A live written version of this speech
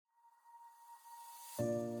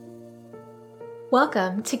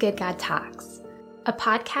Welcome to Good God Talks, a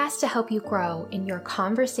podcast to help you grow in your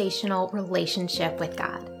conversational relationship with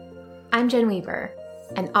God. I'm Jen Weaver,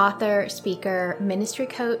 an author, speaker, ministry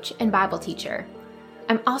coach, and Bible teacher.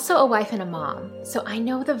 I'm also a wife and a mom, so I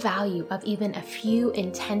know the value of even a few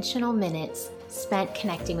intentional minutes spent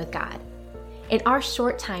connecting with God. In our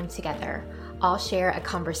short time together, I'll share a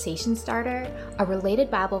conversation starter, a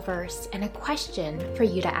related Bible verse, and a question for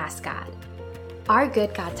you to ask God. Our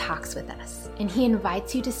good God talks with us, and He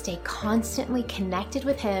invites you to stay constantly connected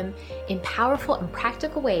with Him in powerful and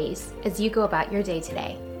practical ways as you go about your day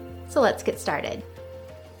today. So let's get started.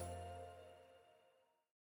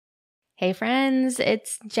 Hey friends,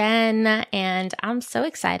 it's Jen, and I'm so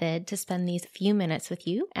excited to spend these few minutes with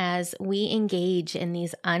you as we engage in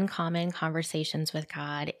these uncommon conversations with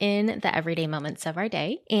God in the everyday moments of our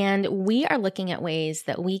day. And we are looking at ways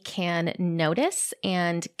that we can notice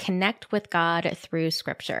and connect with God through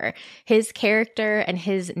Scripture. His character and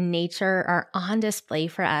His nature are on display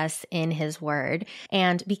for us in His Word.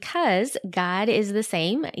 And because God is the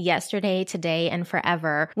same yesterday, today, and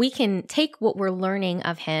forever, we can take what we're learning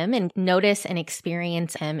of Him and notice and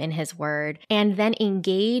experience Him in His Word, and then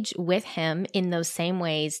engage with Him in those same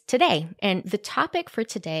ways today. And the topic for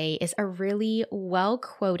today is a really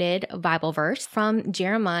well-quoted Bible verse from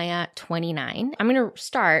Jeremiah 29. I'm going to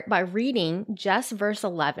start by reading just verse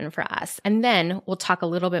 11 for us, and then we'll talk a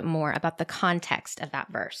little bit more about the context of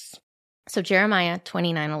that verse. So Jeremiah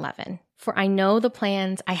 29:11. For I know the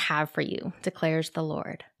plans I have for you, declares the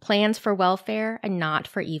Lord. Plans for welfare and not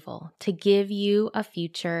for evil, to give you a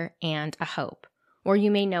future and a hope. Or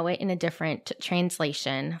you may know it in a different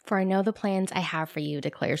translation. For I know the plans I have for you,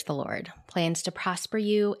 declares the Lord. Plans to prosper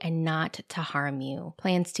you and not to harm you.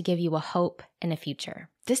 Plans to give you a hope and a future.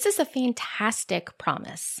 This is a fantastic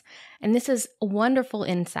promise. And this is a wonderful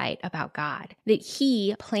insight about God, that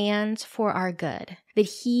He plans for our good, that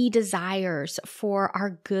He desires for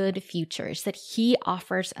our good futures, that He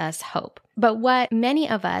offers us hope. But what many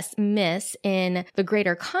of us miss in the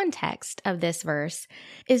greater context of this verse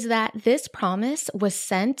is that this promise was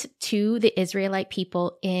sent to the Israelite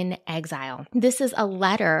people in exile. This is a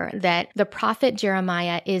letter that the prophet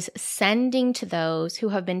Jeremiah is sending to those who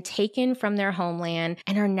have been taken from their homeland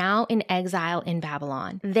and are now in exile in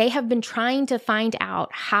Babylon. They have been trying to find out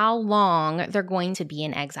how long they're going to be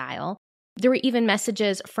in exile. There were even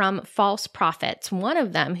messages from false prophets, one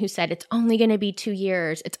of them who said, it's only going to be 2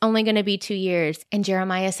 years. It's only going to be 2 years. And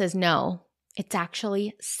Jeremiah says, no, it's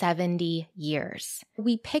actually 70 years.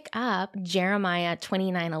 We pick up Jeremiah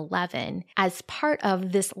 29:11 as part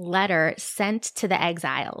of this letter sent to the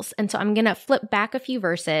exiles. And so I'm going to flip back a few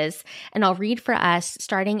verses and I'll read for us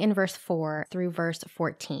starting in verse 4 through verse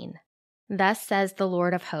 14. Thus says the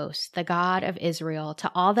Lord of hosts, the God of Israel, to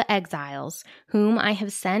all the exiles whom I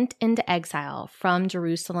have sent into exile from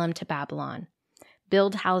Jerusalem to Babylon.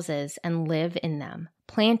 Build houses and live in them.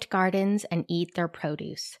 Plant gardens and eat their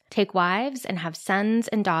produce. Take wives and have sons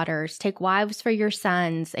and daughters. Take wives for your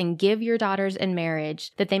sons and give your daughters in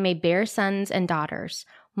marriage, that they may bear sons and daughters.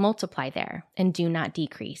 Multiply there and do not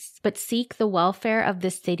decrease. But seek the welfare of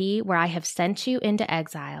the city where I have sent you into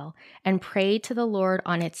exile, and pray to the Lord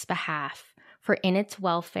on its behalf. For in its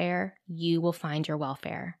welfare you will find your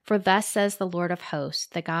welfare. For thus says the Lord of hosts,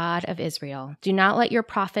 the God of Israel, do not let your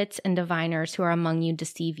prophets and diviners who are among you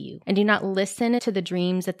deceive you, and do not listen to the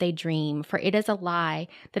dreams that they dream, for it is a lie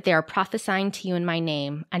that they are prophesying to you in my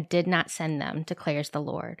name. I did not send them, declares the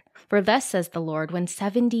Lord. For thus says the Lord, when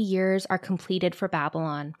 70 years are completed for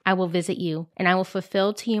Babylon, I will visit you, and I will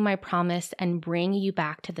fulfill to you my promise and bring you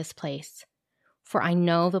back to this place. For I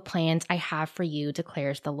know the plans I have for you,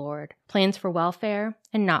 declares the Lord. Plans for welfare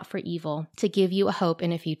and not for evil, to give you a hope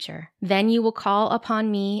and a future. Then you will call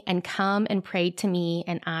upon me and come and pray to me,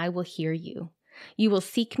 and I will hear you. You will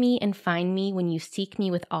seek me and find me when you seek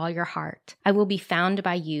me with all your heart. I will be found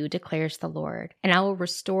by you, declares the Lord. And I will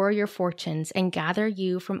restore your fortunes and gather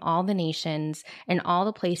you from all the nations and all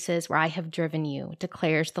the places where I have driven you,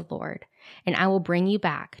 declares the Lord. And I will bring you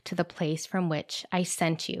back to the place from which I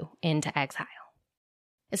sent you into exile.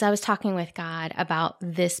 As I was talking with God about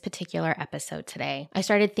this particular episode today, I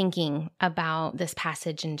started thinking about this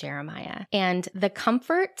passage in Jeremiah and the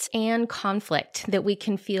comfort and conflict that we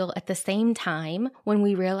can feel at the same time when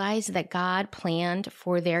we realize that God planned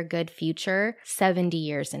for their good future 70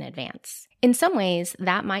 years in advance. In some ways,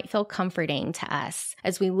 that might feel comforting to us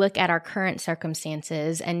as we look at our current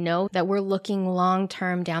circumstances and know that we're looking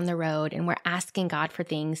long-term down the road and we're asking God for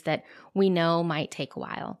things that we know might take a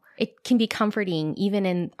while. It can be comforting even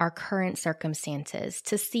in our current circumstances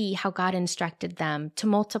to see how God instructed them to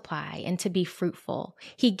multiply and to be fruitful.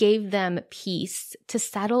 He gave them peace to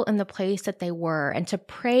settle in the place that they were and to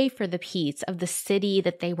pray for the peace of the city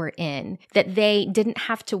that they were in, that they didn't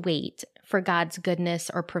have to wait for God's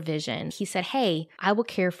goodness or provision. He said, hey, I will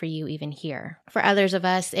care for you even here. For others of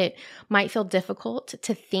us, it might feel difficult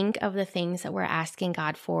to think of the things that we're asking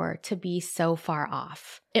God for to be so far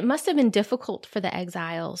off. It must have been difficult for the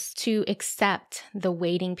exiles to accept the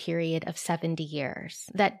waiting period of 70 years,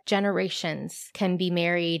 that generations can be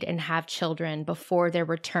married and have children before they're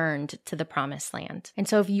returned to the promised land. And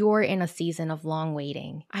so if you're in a season of long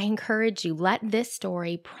waiting, I encourage you, let this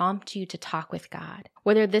story prompt you to talk with God.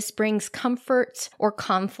 Whether this brings comfort or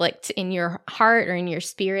conflict in your heart or in your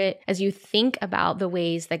spirit, as you think about the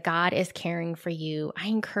ways that God is caring for you, I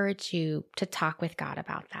encourage you to talk with God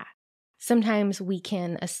about that. Sometimes we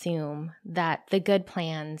can assume that the good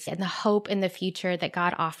plans and the hope in the future that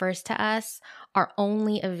God offers to us are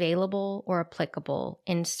only available or applicable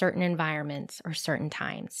in certain environments or certain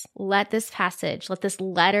times. Let this passage, let this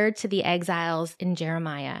letter to the exiles in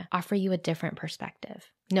Jeremiah offer you a different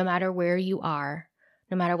perspective. No matter where you are,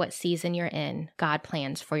 no matter what season you're in, God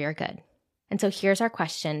plans for your good. And so here's our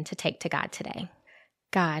question to take to God today.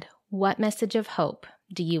 God, what message of hope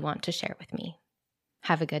do you want to share with me?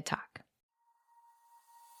 Have a good talk.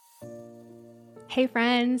 Hey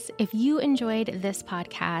friends, if you enjoyed this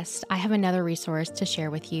podcast, I have another resource to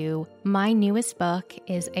share with you. My newest book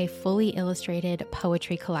is a fully illustrated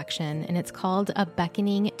poetry collection, and it's called A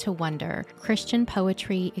Beckoning to Wonder, Christian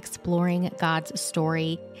Poetry Exploring God's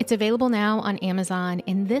Story. It's available now on Amazon,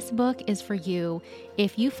 and this book is for you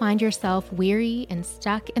if you find yourself weary and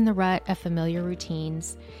stuck in the rut of familiar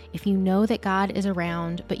routines, if you know that God is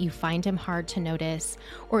around, but you find him hard to notice,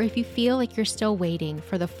 or if you feel like you're still waiting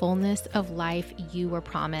for the fullness of life you were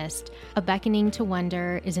promised. A Beckoning to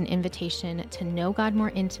Wonder is an invitation to know God more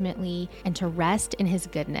intimately and to rest in his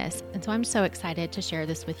goodness. And so I'm so excited to share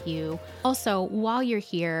this with you. Also, while you're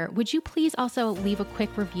here, would you please also leave a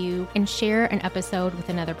quick review and share an episode with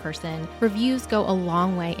another person? Reviews go a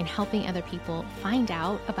long way in helping other people find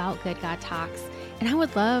out about Good God Talks. And I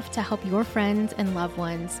would love to help your friends and loved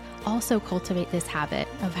ones also cultivate this habit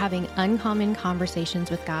of having uncommon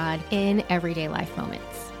conversations with God in everyday life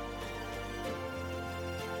moments.